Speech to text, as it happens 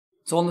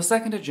So on the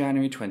 2nd of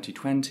January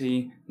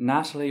 2020,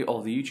 Natalie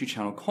of the YouTube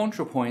channel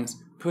ContraPoints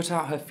put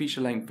out her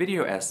feature-length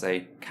video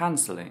essay,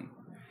 Cancelling.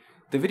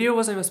 The video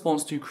was a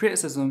response to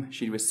criticism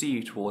she'd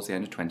received towards the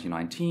end of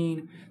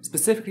 2019,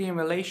 specifically in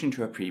relation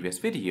to her previous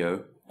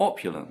video,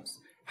 Opulence,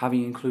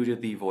 having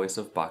included the voice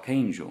of Buck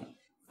Angel.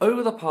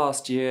 Over the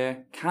past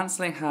year,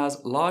 cancelling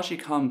has largely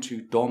come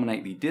to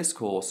dominate the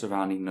discourse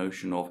surrounding the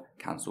notion of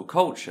cancel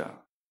culture,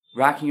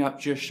 racking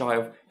up just shy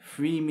of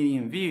 3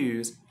 million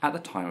views at the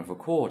time of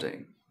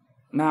recording.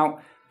 Now,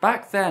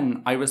 back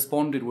then I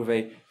responded with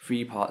a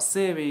 3-part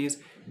series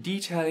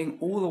detailing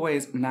all the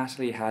ways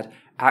Natalie had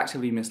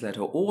actively misled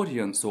her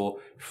audience or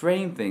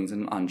framed things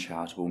in an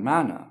uncharitable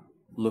manner.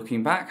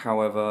 Looking back,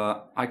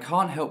 however, I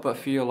can't help but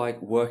feel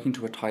like working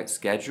to a tight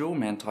schedule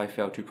meant I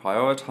failed to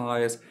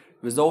prioritise,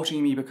 resulting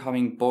in me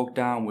becoming bogged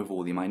down with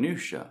all the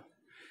minutiae.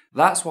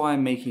 That's why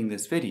I'm making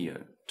this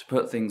video, to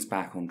put things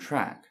back on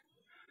track.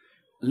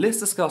 Let's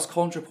discuss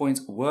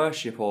ContraPoints'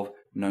 worship of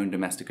known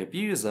domestic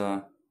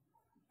abuser,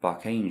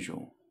 Buck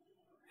Angel.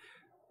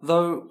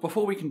 Though,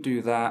 before we can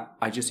do that,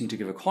 I just need to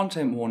give a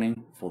content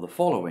warning for the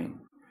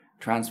following: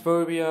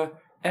 transphobia,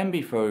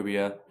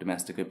 Enbyphobia,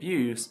 domestic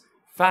abuse,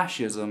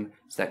 fascism,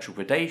 sexual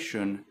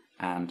predation,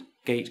 and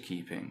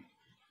gatekeeping.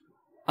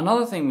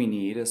 Another thing we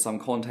need is some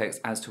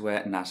context as to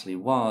where Natalie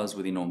was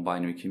with the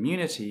non-binary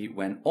community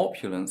when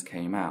Opulence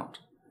came out.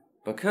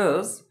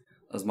 Because,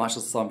 as much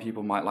as some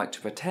people might like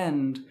to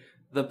pretend,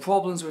 the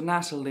problems with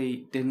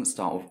Natalie didn't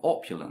start with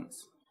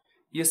Opulence.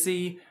 You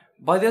see,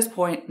 by this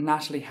point,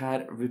 Natalie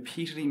had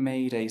repeatedly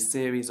made a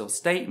series of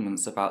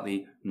statements about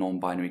the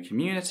non-binary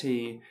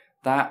community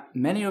that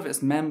many of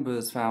its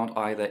members found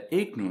either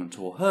ignorant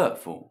or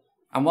hurtful.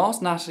 And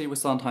whilst Natalie would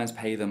sometimes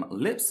pay them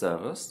lip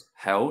service,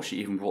 hell, she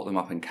even brought them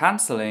up in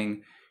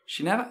cancelling,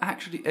 she never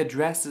actually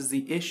addresses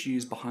the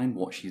issues behind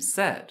what she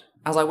said.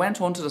 As I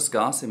went on to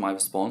discuss in my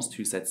response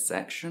to said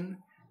section,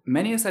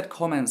 many of said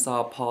comments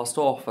are passed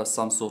off as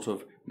some sort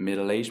of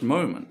middle-aged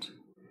moment.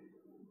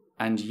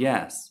 And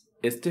yes,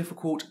 it's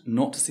difficult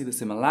not to see the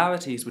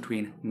similarities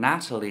between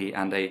Natalie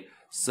and a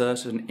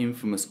certain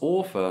infamous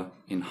author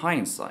in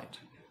hindsight.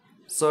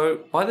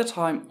 So, by the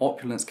time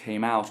Opulence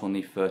came out on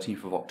the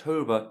 13th of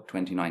October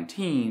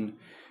 2019,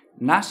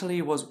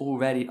 Natalie was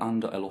already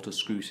under a lot of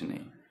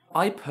scrutiny.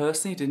 I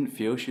personally didn't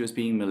feel she was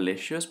being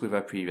malicious with her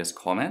previous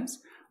comments.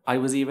 I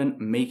was even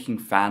making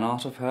fan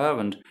art of her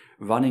and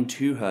running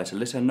to her to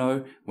let her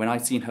know when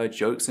I'd seen her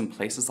jokes in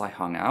places I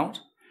hung out.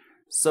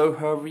 So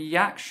her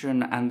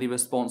reaction and the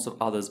response of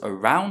others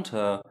around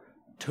her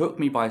took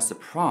me by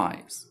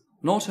surprise.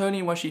 Not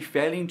only was she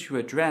failing to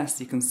address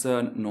the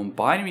concern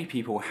non-binary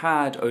people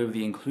had over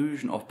the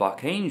inclusion of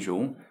Buck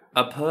Angel,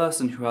 a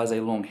person who has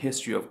a long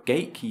history of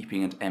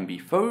gatekeeping and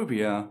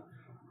Enbyphobia,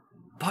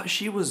 but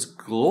she was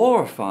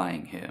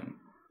glorifying him.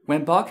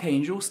 When Buck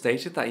Angel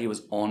stated that he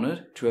was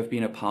honoured to have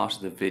been a part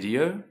of the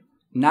video,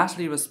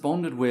 Natalie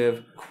responded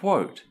with,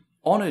 quote,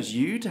 "Honoured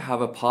you to have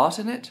a part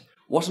in it?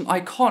 What an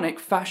iconic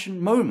fashion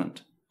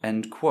moment,"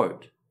 end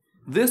quote.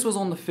 This was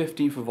on the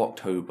 15th of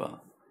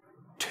October,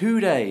 2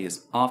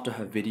 days after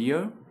her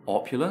video,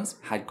 Opulence,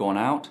 had gone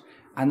out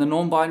and the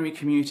non-binary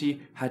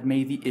community had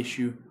made the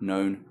issue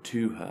known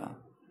to her.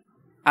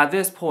 At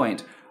this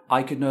point,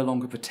 I could no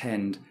longer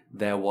pretend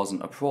there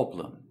wasn't a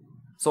problem.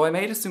 So I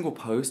made a single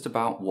post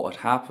about what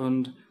had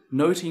happened,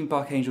 noting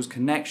Buck Angel's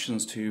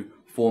connections to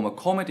former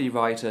comedy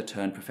writer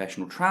turned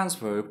professional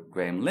transphobe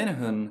Graham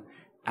Linehan,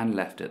 and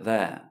left it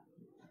there.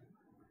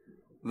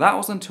 That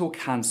was until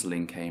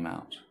cancelling came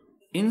out.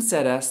 In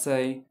said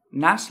essay,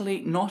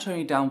 Natalie not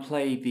only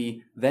downplayed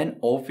the then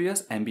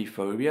obvious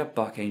Enbyphobia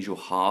Buck Angel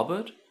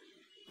harboured,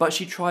 but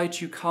she tried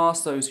to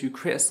cast those who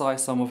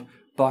criticised some of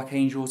Buck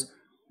Angel's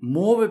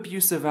more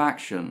abusive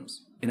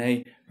actions in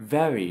a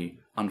very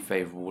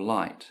unfavourable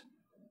light,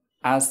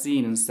 as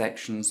seen in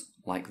sections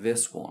like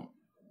this one.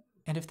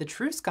 And if the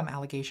true scum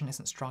allegation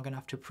isn't strong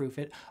enough to prove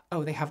it,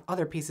 oh, they have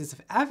other pieces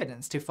of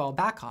evidence to fall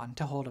back on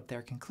to hold up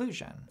their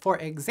conclusion. For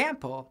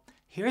example,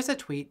 here's a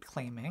tweet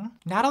claiming,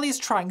 "Natalie's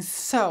trying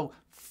so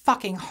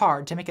fucking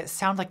hard to make it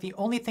sound like the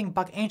only thing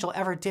Buck Angel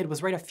ever did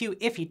was write a few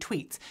iffy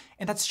tweets,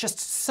 and that's just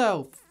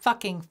so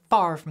fucking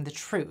far from the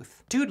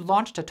truth. Dude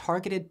launched a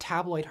targeted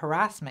tabloid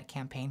harassment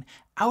campaign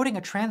outing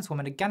a trans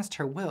woman against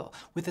her will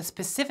with the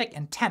specific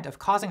intent of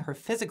causing her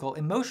physical,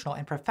 emotional,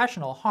 and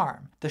professional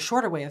harm. The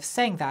shorter way of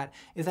saying that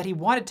is that he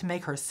wanted to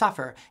make her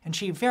suffer, and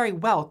she very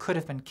well could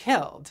have been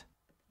killed."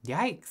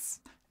 Yikes.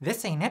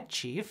 This ain't it,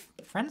 Chief.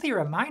 Friendly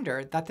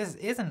reminder that this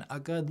isn't a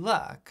good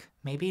look.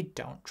 Maybe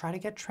don't try to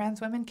get trans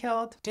women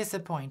killed?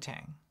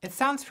 Disappointing. It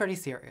sounds pretty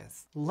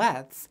serious.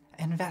 Let's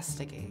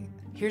investigate.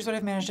 Here's what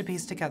I've managed to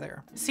piece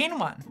together. Scene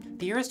 1.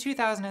 The year is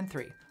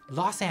 2003.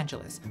 Los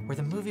Angeles, where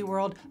the movie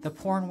world, the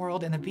porn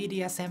world, and the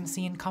BDSM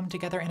scene come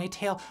together in a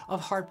tale of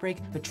heartbreak,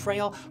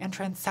 betrayal, and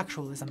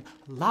transsexualism.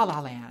 La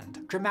La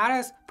Land.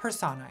 Dramatis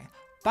personae.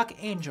 Buck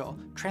Angel,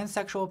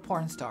 transsexual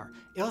porn star.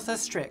 Ilsa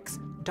Strix,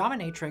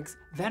 dominatrix,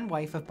 then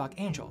wife of Buck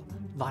Angel.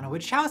 Lana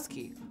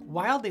Wachowski,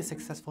 wildly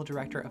successful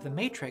director of The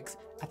Matrix,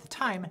 at the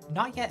time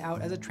not yet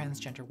out as a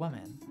transgender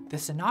woman. The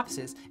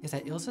synopsis is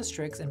that Ilsa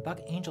Strix and Buck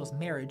Angel's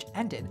marriage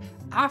ended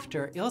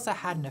after Ilsa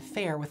had an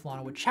affair with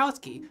Lana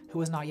Wachowski, who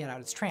was not yet out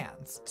as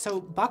trans.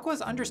 So Buck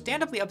was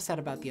understandably upset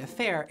about the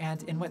affair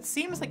and, in what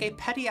seems like a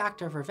petty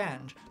act of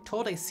revenge,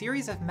 told a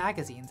series of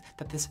magazines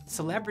that this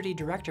celebrity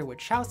director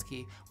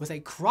Wachowski was a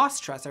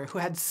cross-dresser who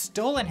had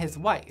stolen his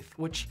wife,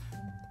 which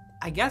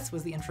I guess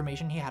was the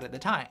information he had at the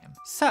time.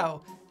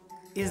 So,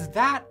 is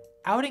that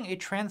outing a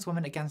trans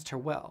woman against her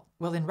will?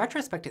 Well, in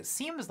retrospect, it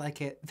seems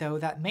like it, though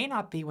that may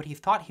not be what he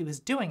thought he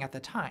was doing at the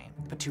time.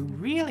 But to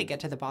really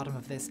get to the bottom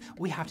of this,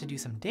 we have to do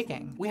some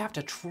digging. We have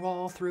to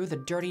trawl through the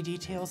dirty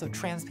details of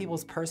trans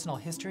people's personal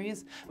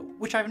histories,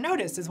 which I've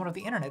noticed is one of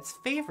the internet's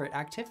favorite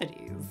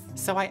activities.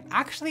 So I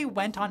actually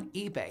went on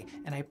eBay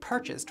and I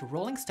purchased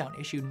Rolling Stone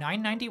issue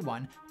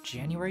 991,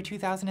 January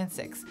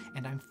 2006,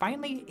 and I'm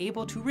finally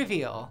able to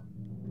reveal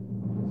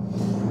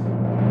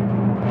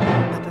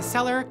that the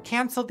seller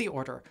canceled the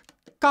order.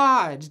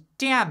 God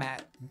damn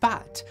it!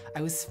 But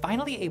I was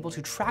finally able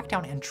to track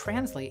down and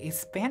translate a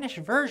Spanish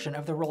version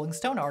of the Rolling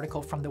Stone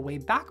article from the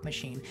Wayback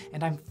Machine,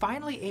 and I'm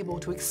finally able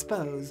to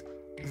expose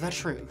the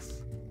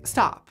truth.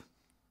 Stop.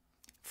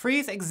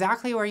 Freeze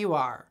exactly where you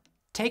are.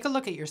 Take a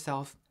look at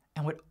yourself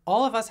and what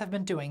all of us have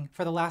been doing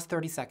for the last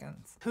 30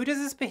 seconds. Who does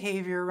this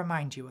behavior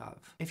remind you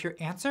of? If your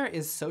answer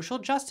is social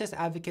justice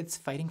advocates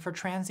fighting for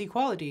trans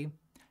equality,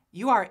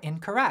 you are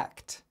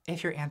incorrect.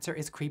 If your answer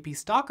is creepy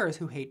stalkers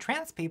who hate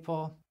trans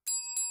people,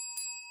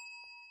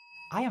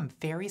 I am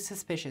very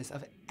suspicious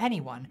of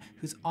anyone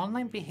whose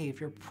online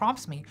behavior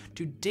prompts me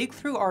to dig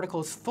through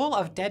articles full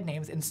of dead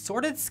names and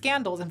sordid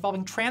scandals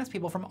involving trans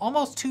people from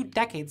almost 2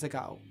 decades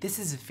ago. This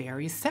is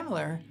very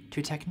similar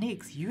to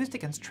techniques used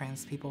against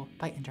trans people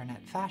by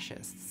internet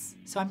fascists.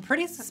 So I'm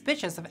pretty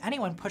suspicious of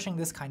anyone pushing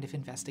this kind of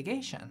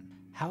investigation.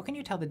 How can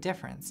you tell the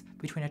difference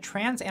between a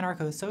trans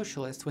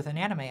anarcho-socialist with an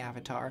anime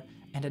avatar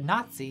and a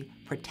Nazi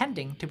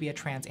pretending to be a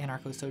trans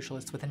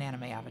anarcho-socialist with an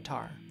anime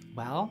avatar?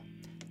 Well,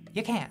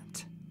 you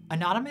can't.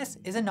 Anonymous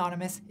is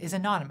anonymous is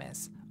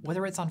anonymous,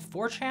 whether it's on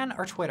 4chan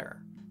or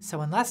Twitter.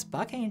 So unless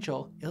Buck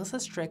Angel, Ilsa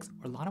Strix,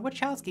 or Lana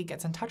Wachowski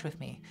gets in touch with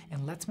me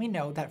and lets me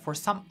know that for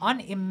some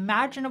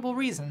unimaginable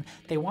reason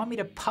they want me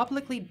to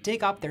publicly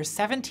dig up their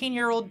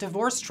 17-year-old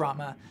divorce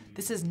drama,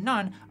 this is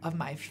none of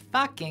my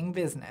fucking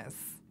business.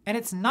 And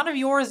it's none of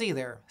yours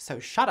either, so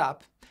shut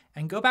up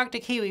and go back to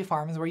Kiwi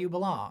Farms where you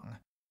belong.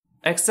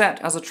 Except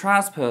as a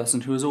trans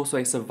person who is also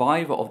a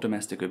survivor of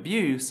domestic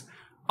abuse,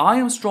 I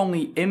am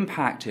strongly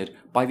impacted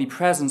by the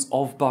presence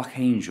of Buck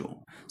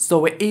Angel,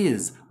 so it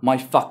is my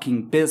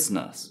fucking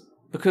business.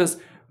 Because,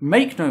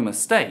 make no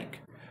mistake,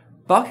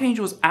 Buck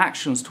Angel's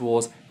actions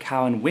towards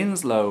Karen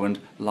Winslow and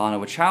Lana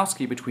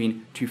Wachowski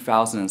between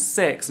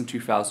 2006 and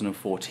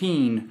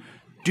 2014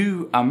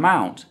 do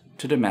amount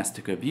to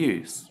domestic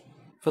abuse.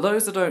 For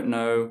those that don't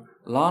know,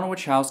 Lana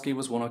Wachowski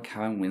was one of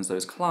Karen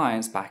Winslow's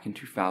clients back in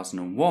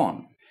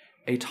 2001,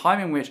 a time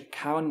in which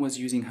Karen was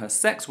using her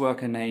sex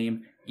worker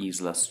name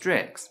Isla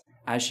Strix,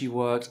 as she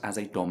worked as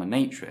a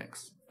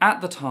dominatrix.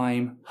 At the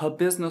time, her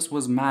business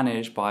was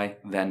managed by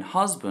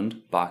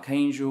then-husband Buck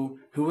Angel,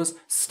 who was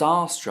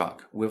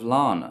starstruck with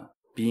Lana,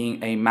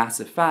 being a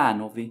massive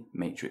fan of the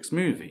Matrix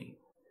movie.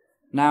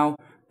 Now,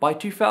 by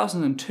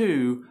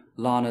 2002,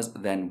 Lana's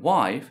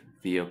then-wife,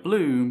 Thea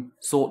Bloom,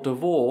 sought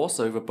divorce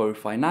over both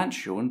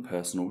financial and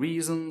personal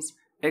reasons,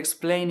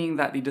 explaining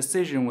that the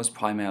decision was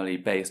primarily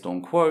based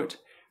on, quote,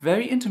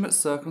 very intimate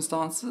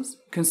circumstances,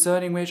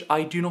 concerning which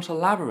I do not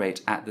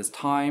elaborate at this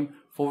time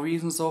for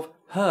reasons of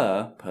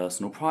her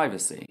personal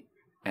privacy,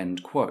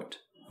 end quote.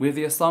 With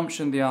the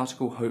assumption the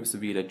article hopes the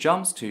reader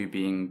jumps to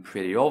being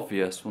pretty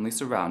obvious from the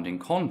surrounding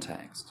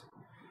context.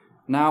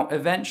 Now,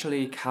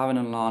 eventually, Karen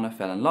and Lana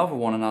fell in love with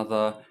one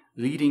another,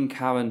 leading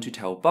Karen to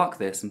tell Buck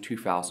this in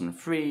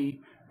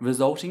 2003,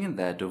 resulting in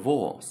their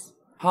divorce.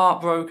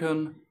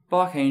 Heartbroken,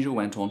 Buck Angel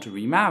went on to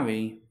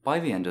remarry by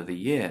the end of the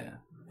year.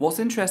 What's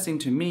interesting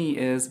to me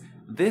is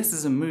this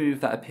is a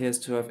move that appears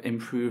to have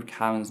improved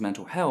Karen's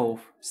mental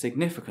health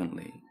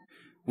significantly,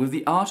 with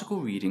the article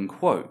reading,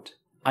 quote,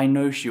 I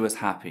know she was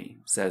happy,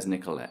 says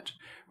Nicolette.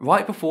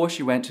 Right before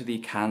she went to the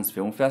Cannes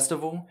Film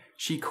Festival,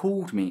 she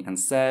called me and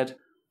said,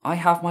 I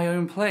have my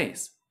own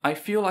place. I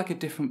feel like a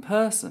different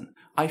person.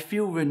 I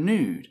feel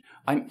renewed.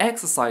 I'm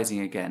exercising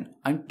again.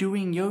 I'm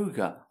doing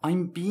yoga.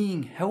 I'm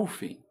being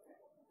healthy,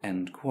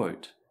 end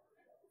quote.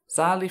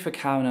 Sadly for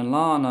Karen and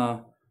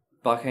Lana,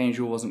 Buck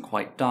Angel wasn't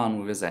quite done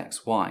with his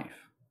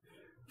ex-wife.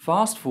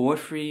 Fast forward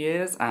 3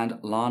 years and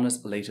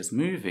Lana's latest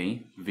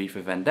movie, V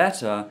for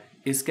Vendetta,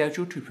 is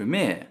scheduled to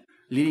premiere,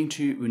 leading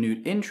to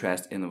renewed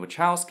interest in the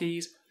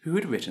Wachowskis, who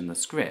had written the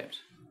script.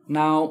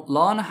 Now,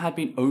 Lana had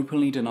been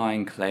openly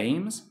denying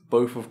claims,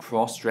 both of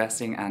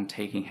cross-dressing and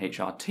taking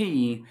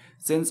HRT,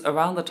 since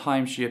around the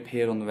time she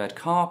appeared on the red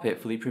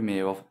carpet for the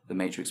premiere of The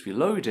Matrix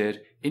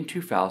Reloaded in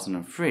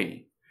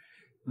 2003.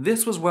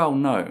 This was well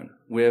known,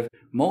 with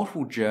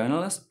multiple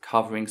journalists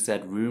covering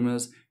said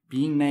rumours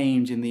being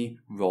named in the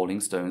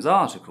Rolling Stones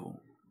article.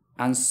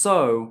 And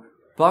so,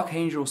 Buck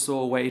Angel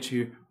saw a way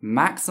to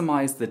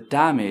maximize the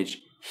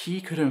damage he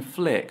could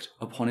inflict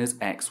upon his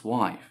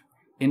ex-wife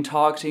in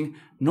targeting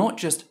not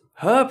just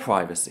her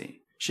privacy,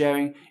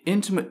 sharing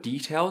intimate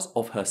details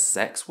of her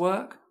sex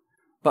work,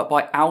 but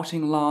by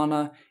outing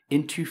Lana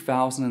in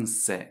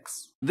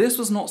 2006. This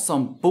was not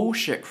some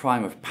bullshit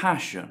crime of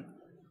passion.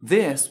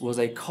 This was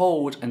a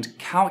cold and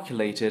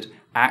calculated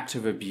act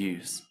of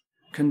abuse,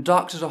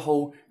 conducted a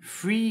whole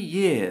 3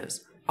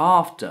 years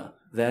after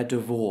their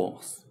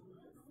divorce.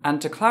 And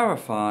to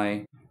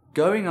clarify,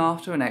 going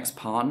after an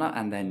ex-partner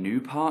and their new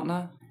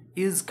partner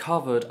is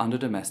covered under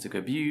domestic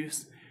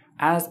abuse,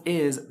 as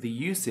is the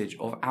usage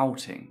of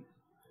outing.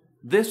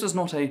 This was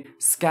not a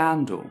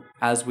scandal,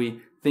 as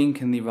we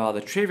think in the rather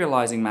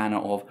trivializing manner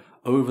of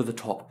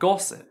over-the-top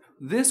gossip.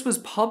 This was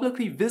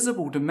publicly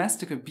visible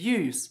domestic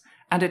abuse,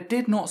 and it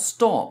did not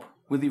stop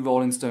with the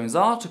Rolling Stones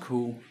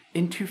article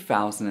in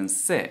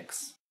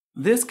 2006.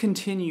 This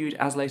continued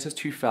as late as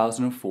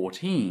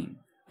 2014,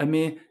 a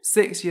mere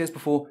 6 years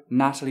before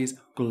Natalie's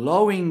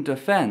glowing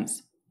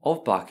defense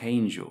of Buck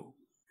Angel.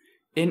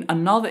 In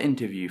another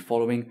interview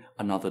following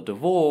another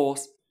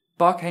divorce,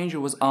 Buck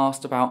Angel was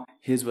asked about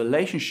his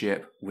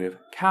relationship with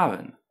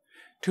Karen,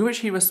 to which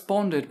he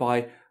responded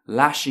by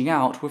lashing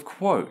out with,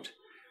 quote,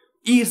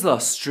 "Isla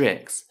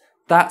Strix,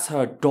 that's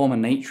her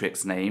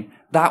dominatrix name,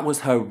 that was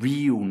her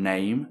real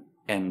name,"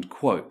 end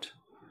quote.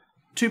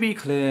 To be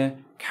clear,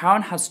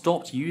 Karen had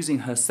stopped using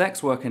her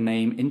sex worker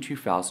name in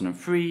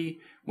 2003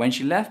 when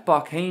she left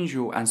Buck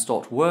Angel and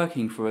stopped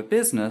working for a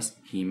business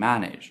he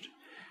managed.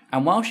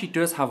 And while she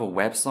does have a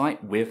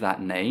website with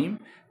that name,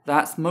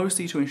 that's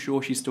mostly to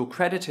ensure she's still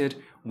credited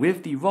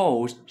with the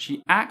roles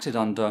she acted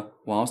under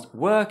whilst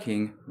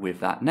working with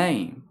that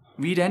name.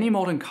 Read any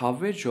modern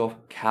coverage of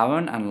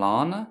Karen and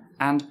Lana,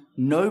 and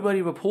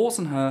nobody reports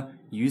on her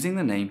using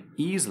the name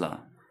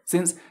Isla,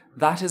 since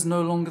that is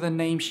no longer the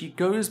name she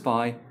goes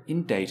by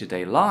in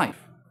day-to-day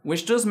life.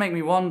 Which does make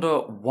me wonder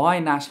why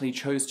Natalie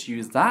chose to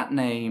use that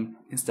name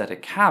instead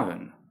of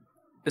Karen,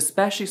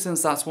 especially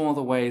since that's one of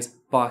the ways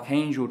Buck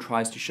Angel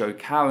tries to show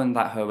Karen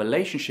that her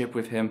relationship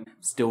with him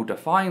still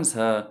defines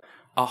her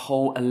a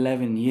whole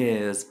 11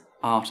 years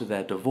after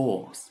their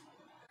divorce.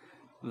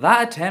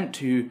 That attempt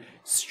to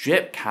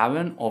strip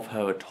Karen of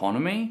her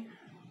autonomy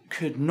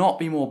could not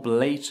be more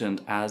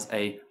blatant as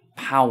a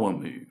power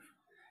move.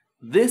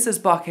 This is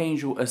Buck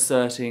Angel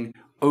asserting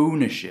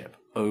ownership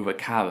over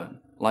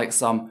Karen, like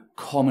some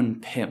common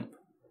pimp.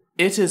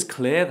 It is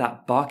clear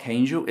that Buck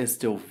Angel is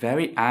still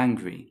very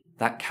angry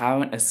that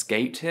Karen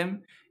escaped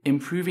him,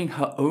 improving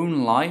her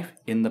own life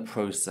in the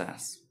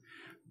process.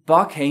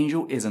 Buck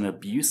Angel is an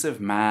abusive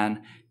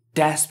man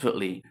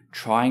desperately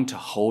trying to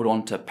hold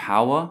on to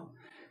power,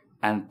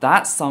 and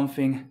that's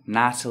something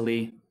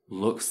Natalie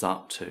looks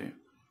up to.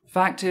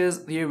 Fact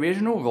is, the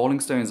original Rolling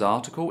Stones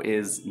article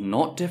is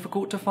not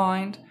difficult to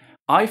find.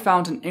 I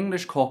found an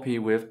English copy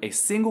with a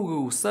single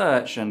Google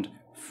search and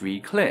 3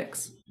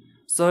 clicks.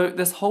 So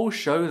this whole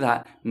show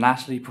that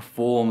Natalie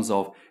performs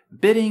of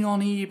bidding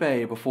on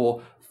eBay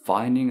before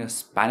finding a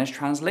Spanish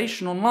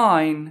translation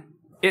online,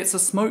 it's a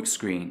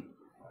smokescreen.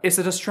 It's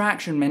a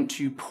distraction meant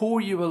to pull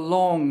you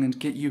along and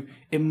get you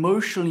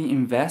emotionally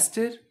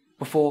invested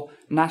before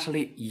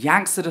Natalie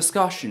yanks the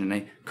discussion in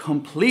a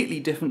completely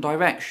different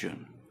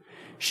direction.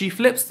 She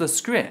flips the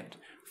script,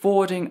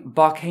 forwarding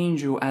Buck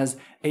Angel as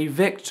a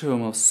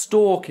victim of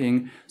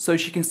stalking so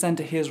she can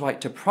center his right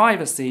to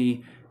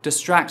privacy,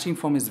 distracting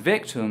from his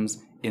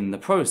victims in the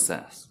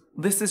process.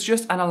 This is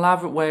just an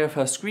elaborate way of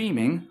her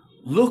screaming,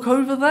 "Look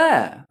over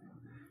there!"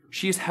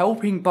 She's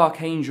helping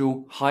Buck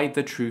Angel hide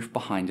the truth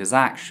behind his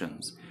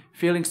actions,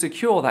 feeling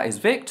secure that his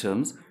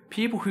victims,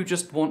 people who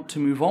just want to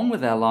move on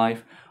with their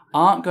life,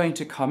 aren't going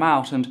to come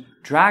out and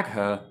drag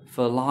her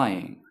for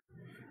lying.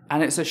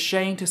 And it's a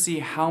shame to see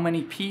how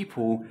many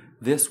people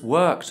this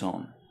worked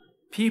on.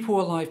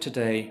 People alive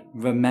today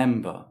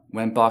remember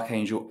when Buck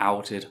Angel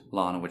outed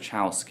Lana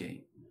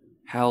Wachowski.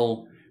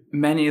 Hell,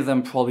 many of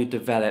them probably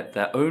developed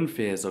their own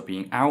fears of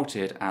being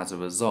outed as a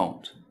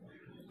result.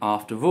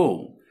 After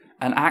all,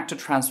 an act of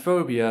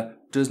transphobia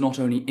does not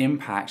only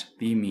impact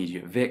the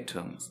immediate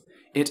victims,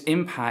 it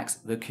impacts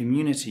the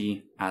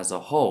community as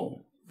a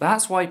whole.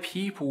 That's why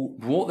people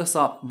brought this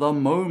up the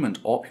moment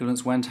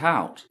Opulence went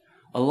out,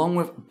 along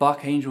with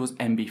Buck Angel's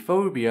Enby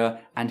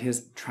phobia and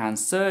his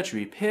trans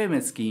surgery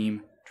pyramid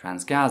scheme,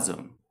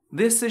 Transgasm.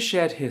 This is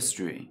shared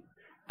history,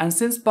 and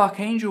since Buck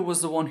Angel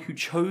was the one who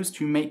chose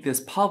to make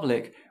this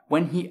public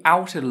when he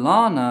outed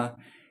Lana,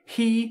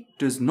 he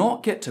does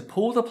not get to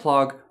pull the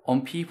plug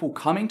on people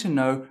coming to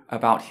know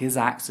about his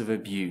acts of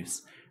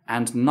abuse,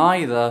 and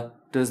neither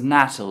does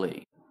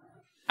Natalie.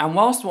 And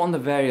whilst we're on the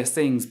various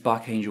things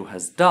Buck Angel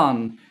has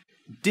done,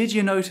 did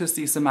you notice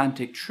the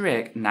semantic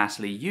trick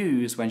Natalie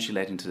used when she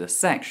led into this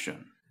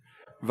section?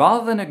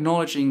 Rather than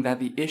acknowledging that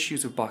the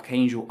issues with Buck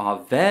Angel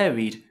are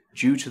varied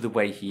due to the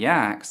way he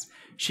acts,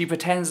 she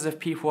pretends as if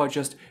people are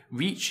just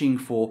reaching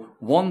for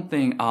one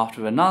thing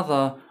after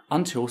another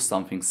until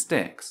something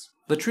sticks.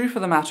 The truth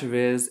of the matter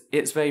is,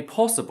 it's very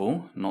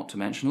possible, not to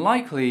mention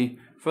likely,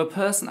 for a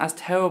person as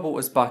terrible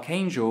as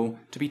Angel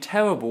to be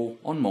terrible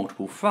on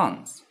multiple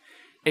fronts.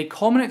 A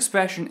common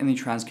expression in the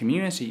trans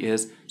community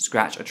is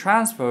scratch a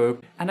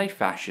transphobe and a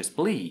fascist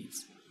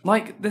bleeds.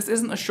 Like, this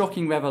isn't a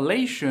shocking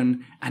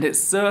revelation, and it's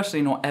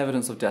certainly not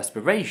evidence of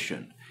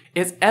desperation.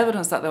 It's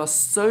evidence that there are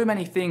so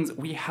many things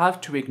we have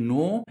to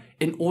ignore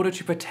in order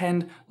to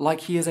pretend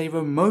like he is a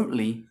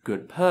remotely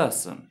good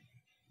person.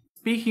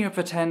 Speaking of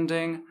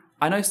pretending,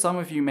 I know some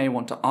of you may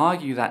want to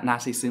argue that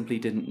Natalie simply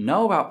didn't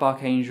know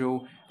about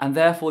Angel, and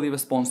therefore the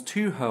response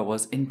to her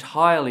was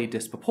entirely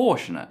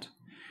disproportionate.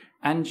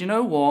 And you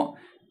know what?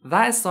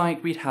 That is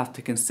something we'd have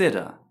to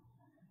consider.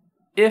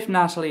 If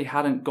Natalie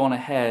hadn't gone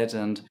ahead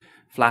and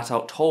flat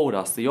out told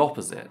us the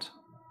opposite.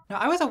 Now,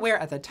 I was aware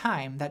at the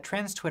time that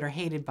trans Twitter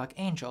hated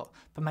Angel,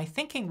 but my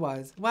thinking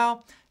was,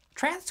 well,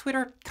 trans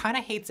Twitter kind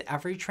of hates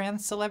every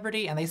trans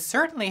celebrity, and they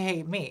certainly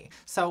hate me,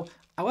 so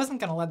I wasn't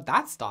gonna let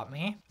that stop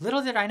me.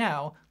 Little did I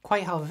know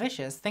quite how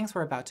vicious things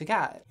were about to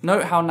get.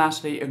 Note how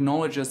Natalie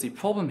acknowledges the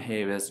problem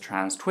here is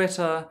trans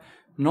Twitter,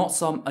 not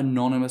some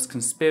anonymous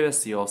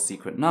conspiracy of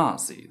secret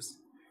Nazis.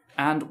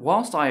 And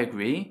whilst I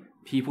agree,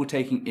 people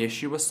taking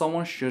issue with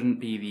someone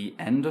shouldn't be the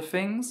end of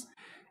things,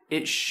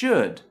 it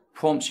should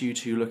prompt you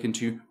to look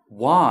into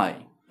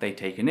why they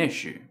take an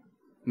issue.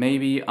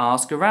 Maybe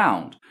ask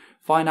around,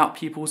 find out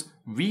people's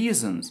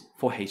reasons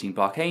for hating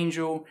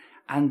Angel,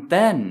 and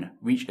then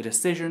reach a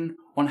decision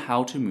on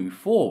how to move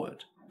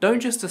forward. Don't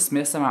just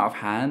dismiss them out of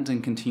hand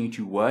and continue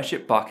to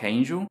worship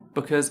Angel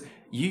because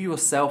you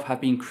yourself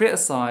have been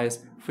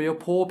criticized for your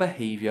poor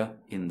behavior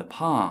in the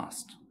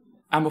past.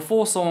 And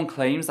before someone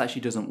claims that she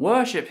doesn't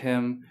worship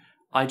him,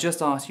 I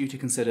just ask you to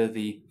consider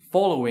the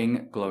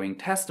following glowing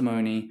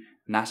testimony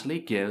Natalie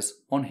gives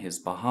on his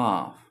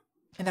behalf.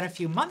 And then a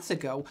few months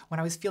ago, when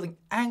I was feeling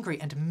angry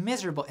and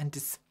miserable and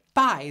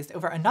despised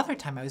over another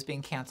time I was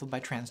being cancelled by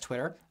trans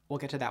Twitter, we'll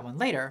get to that one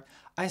later,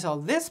 I saw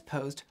this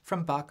post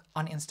from Buck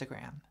on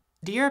Instagram.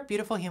 Dear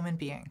beautiful human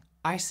being,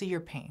 I see your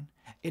pain.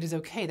 It is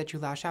okay that you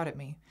lash out at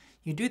me.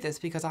 You do this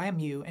because I am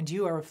you and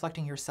you are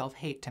reflecting your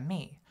self-hate to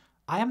me.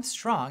 I am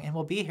strong and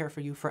will be here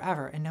for you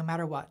forever and no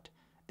matter what.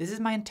 This is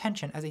my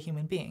intention as a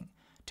human being,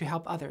 to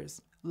help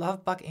others.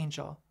 Love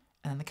Angel.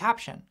 And then the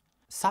caption,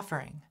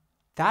 suffering.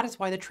 That is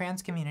why the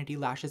trans community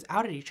lashes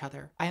out at each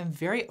other. I am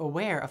very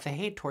aware of the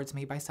hate towards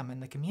me by some in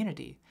the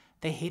community.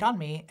 They hate on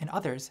me and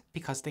others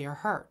because they are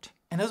hurt.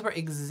 And those were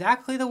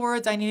exactly the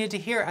words I needed to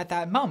hear at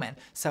that moment.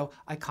 So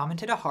I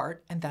commented a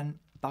heart and then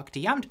Buck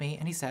DM'd me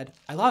and he said,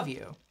 I love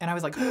you. And I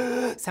was like,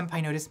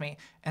 senpai noticed me.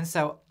 And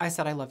so I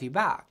said, I love you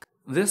back.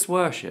 This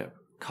worship,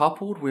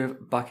 coupled with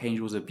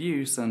Angel's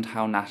abuse and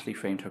how Natalie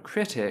framed her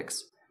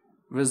critics,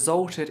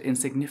 resulted in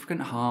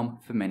significant harm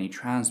for many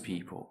trans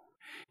people.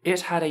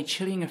 It had a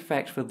chilling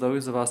effect for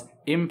those of us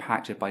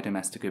impacted by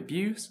domestic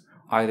abuse,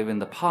 either in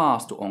the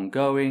past or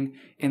ongoing,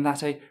 in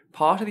that a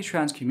part of the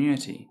trans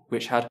community,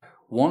 which had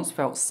once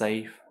felt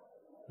safe,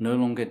 no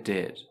longer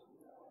did.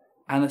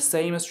 And the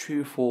same is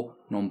true for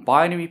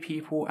non-binary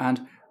people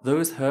and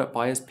those hurt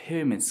by his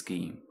pyramid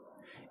scheme.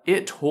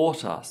 It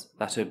taught us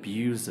that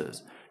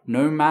abusers,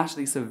 no matter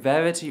the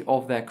severity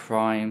of their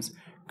crimes,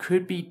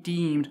 could be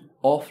deemed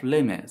off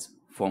limits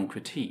from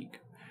critique,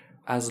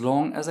 as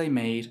long as they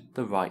made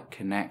the right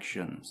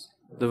connections.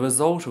 The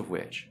result of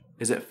which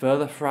is it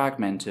further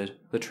fragmented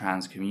the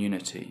trans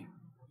community.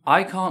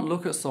 I can't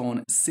look at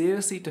someone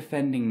seriously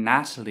defending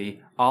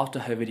Natalie after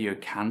her video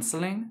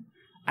cancelling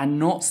and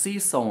not see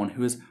someone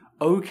who is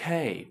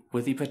okay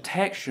with the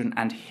protection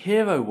and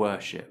hero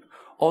worship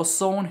of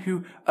someone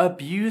who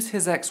abused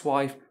his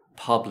ex-wife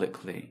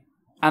publicly.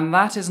 And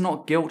that is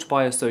not guilt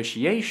by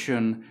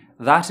association,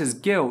 that is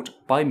guilt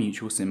by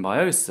mutual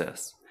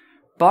symbiosis.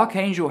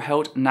 Angel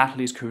helped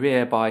Natalie's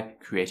career by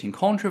creating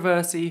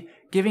controversy,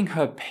 giving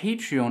her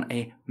Patreon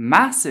a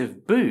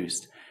massive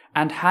boost,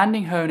 and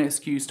handing her an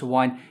excuse to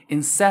whine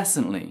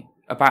incessantly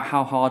about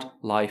how hard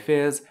life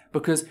is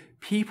because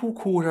people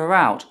called her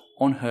out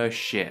on her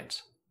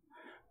shit.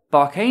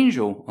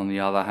 Angel, on the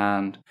other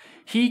hand,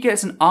 he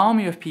gets an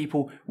army of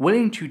people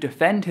willing to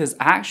defend his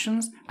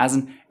actions as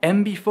an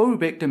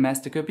Enby-phobic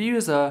domestic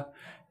abuser,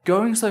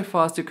 going so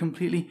far as to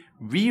completely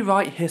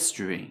rewrite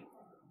history.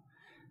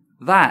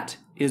 That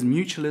is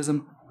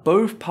mutualism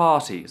both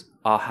parties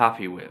are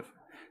happy with.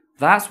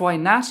 That's why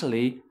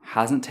Natalie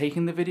hasn't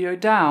taken the video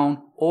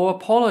down or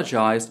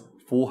apologized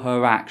for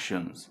her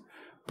actions,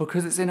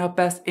 because it's in her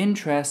best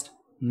interest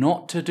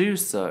not to do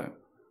so.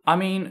 I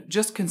mean,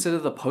 just consider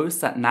the post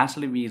that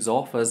Natalie reads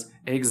off as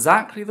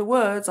exactly the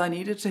words I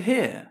needed to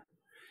hear.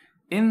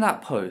 In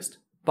that post,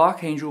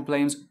 Angel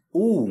blames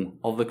all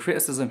of the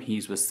criticism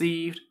he's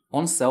received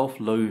on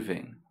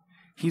self-loathing.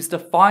 He's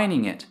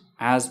defining it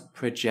as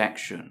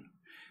projection.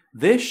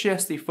 This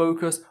shifts the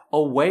focus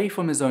away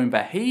from his own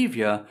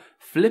behavior,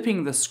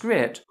 flipping the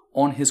script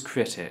on his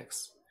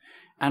critics.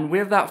 And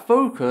with that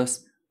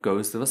focus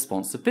goes the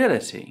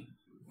responsibility.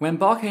 When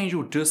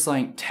Angel does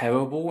something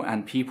terrible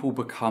and people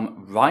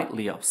become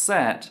rightly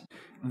upset,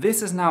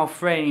 this is now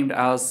framed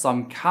as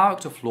some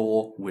character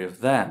flaw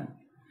with them.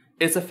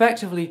 It's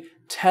effectively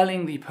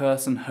telling the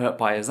person hurt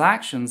by his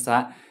actions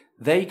that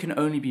they can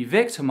only be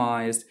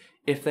victimized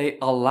if they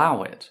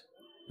allow it,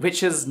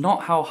 which is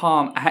not how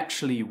harm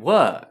actually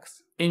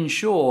works. In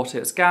short,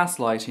 it's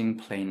gaslighting,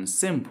 plain and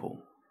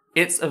simple.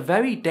 It's a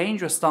very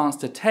dangerous stance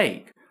to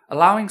take,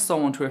 allowing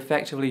someone to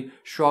effectively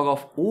shrug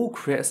off all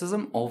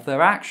criticism of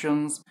their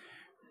actions,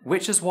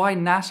 which is why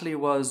Natalie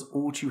was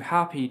all too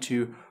happy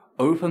to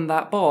open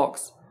that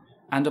box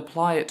and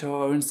apply it to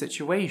her own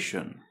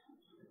situation.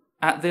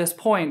 At this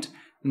point,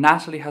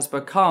 Natalie has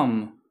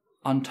become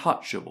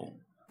untouchable.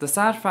 The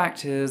sad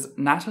fact is,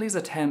 Natalie's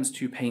attempts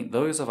to paint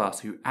those of us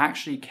who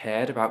actually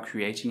cared about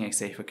creating a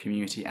safer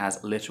community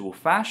as literal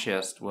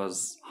fascist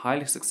was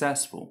highly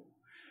successful.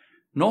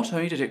 Not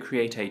only did it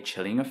create a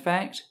chilling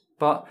effect,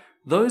 but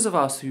those of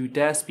us who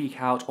dare speak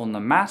out on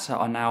the matter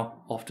are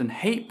now often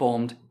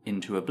hate-bombed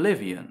into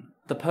oblivion.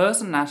 The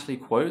person Natalie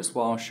quotes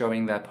while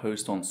showing their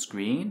post on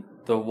screen,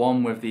 the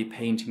one with the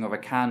painting of a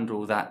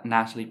candle that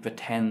Natalie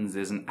pretends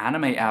is an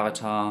anime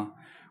avatar,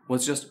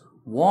 was just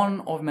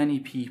one of many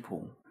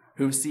people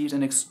who received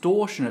an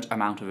extortionate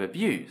amount of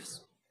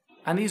abuse.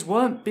 And these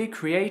weren't big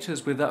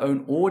creators with their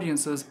own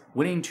audiences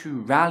willing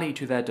to rally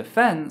to their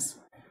defense.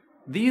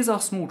 These are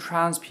small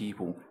trans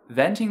people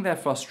venting their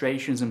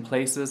frustrations in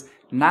places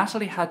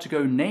Natalie had to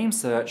go name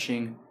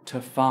searching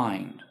to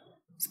find.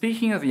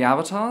 Speaking of the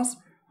avatars,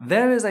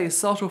 there is a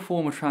subtle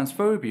form of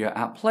transphobia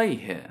at play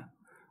here.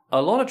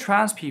 A lot of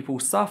trans people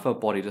suffer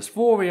body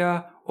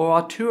dysphoria or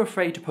are too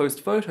afraid to post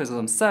photos of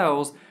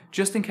themselves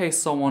just in case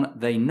someone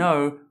they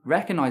know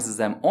recognizes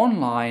them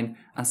online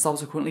and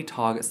subsequently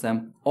targets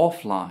them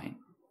offline.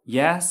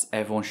 Yes,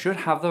 everyone should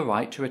have the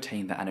right to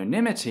retain their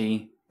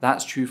anonymity.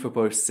 That's true for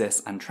both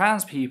cis and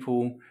trans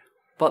people,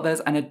 but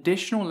there's an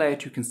additional layer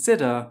to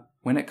consider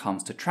when it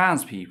comes to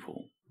trans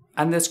people.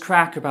 And this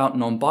crack about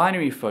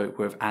non-binary folk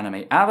with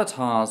anime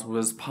avatars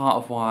was part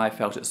of why I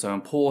felt it so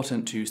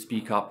important to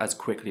speak up as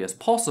quickly as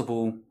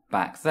possible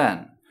back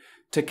then,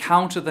 to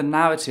counter the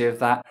narrative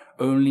that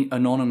only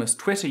anonymous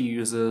Twitter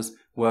users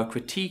were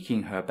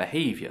critiquing her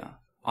behaviour.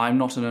 I'm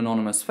not an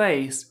anonymous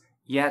face,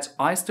 yet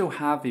I still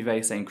have the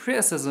very same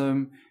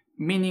criticism,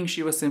 meaning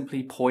she was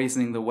simply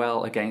poisoning the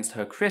well against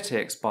her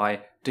critics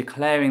by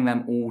declaring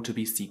them all to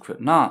be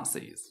secret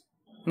Nazis.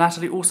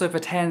 Natalie also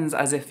pretends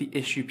as if the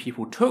issue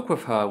people took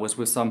with her was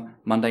with some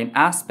mundane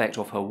aspect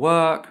of her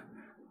work,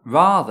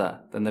 rather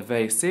than the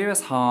very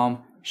serious harm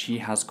she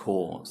has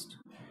caused.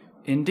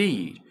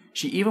 Indeed,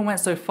 she even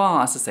went so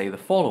far as to say the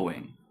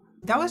following.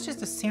 That was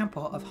just a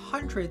sample of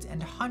hundreds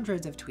and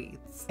hundreds of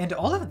tweets. And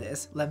all of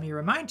this, let me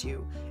remind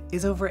you,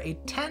 is over a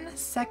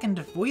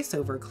 10-second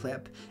voiceover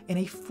clip in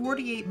a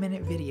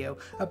 48-minute video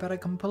about a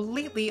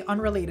completely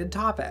unrelated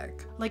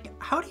topic. Like,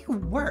 how do you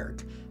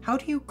work? How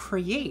do you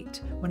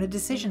create when a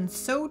decision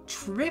so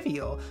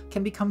trivial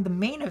can become the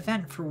main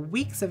event for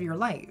weeks of your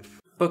life?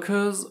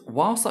 Because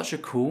while such a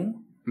cool,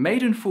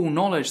 made in full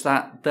knowledge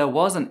that there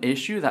was an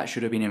issue that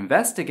should have been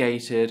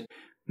investigated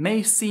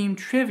may seem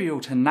trivial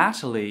to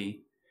Natalie,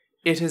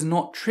 it is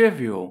not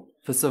trivial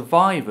for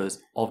survivors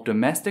of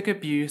domestic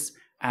abuse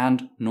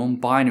and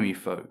non-binary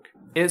folk.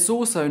 It's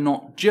also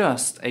not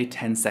just a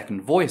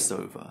 10-second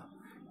voiceover.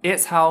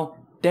 It's how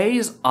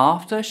days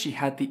after she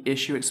had the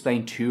issue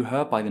explained to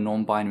her by the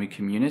non-binary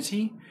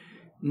community,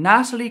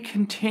 Natalie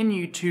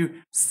continued to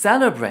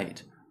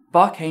celebrate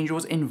Buck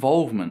Angel's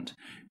involvement,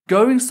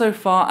 going so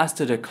far as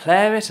to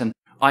declare it an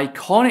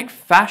iconic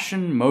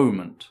fashion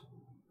moment.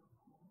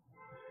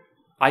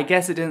 I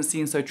guess it didn't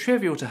seem so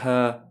trivial to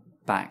her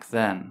back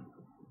then.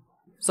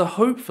 So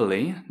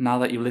hopefully, now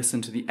that you've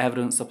listened to the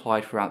evidence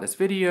supplied throughout this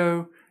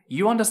video,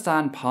 you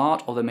understand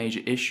part of the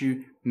major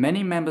issue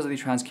many members of the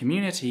trans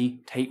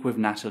community take with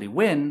Natalie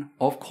Wynn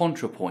of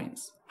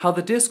ContraPoints. How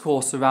the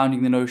discourse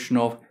surrounding the notion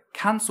of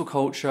cancel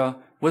culture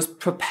was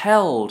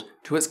propelled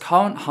to its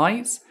current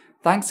heights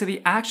thanks to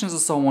the actions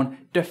of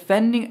someone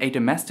defending a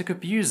domestic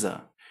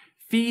abuser,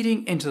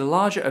 feeding into the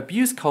larger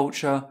abuse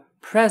culture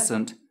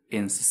present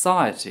in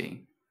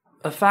society.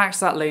 A fact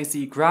that lays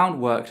the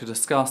groundwork to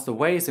discuss the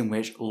ways in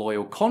which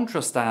loyal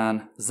Contra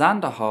stan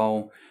Xander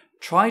Hull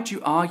tried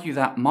to argue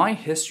that my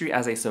history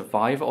as a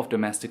survivor of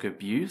domestic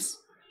abuse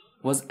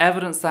was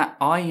evidence that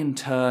I in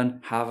turn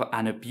have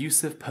an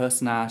abusive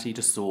personality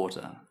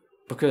disorder.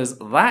 Because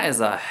that is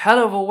a hell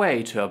of a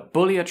way to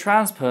bully a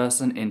trans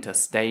person into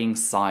staying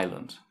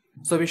silent.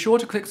 So be sure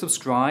to click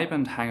subscribe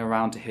and hang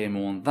around to hear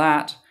more on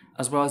that,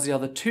 as well as the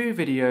other 2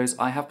 videos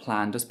I have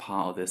planned as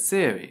part of this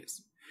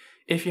series.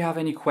 If you have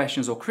any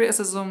questions or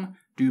criticism,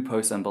 do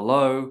post them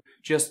below.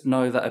 Just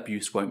know that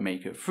abuse won't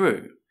make it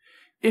through.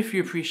 If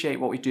you appreciate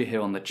what we do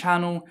here on the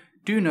channel,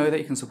 do know that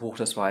you can support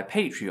us via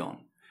Patreon.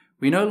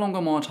 We no longer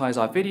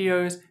monetize our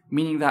videos,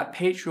 meaning that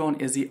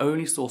Patreon is the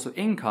only source of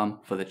income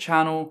for the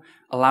channel,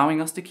 allowing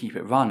us to keep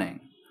it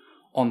running.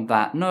 On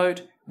that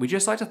note, we'd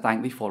just like to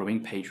thank the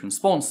following Patreon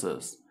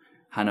sponsors: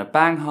 Hannah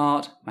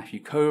Banghart,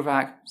 Matthew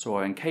Kovac,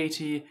 Sora and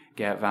Katie,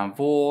 Garrett Van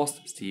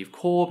Voorst, Steve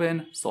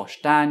Corbin,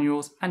 Sosh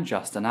Daniels, and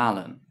Justin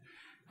Allen.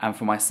 And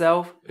for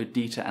myself,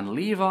 Udita and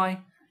Levi,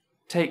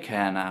 take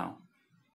care now.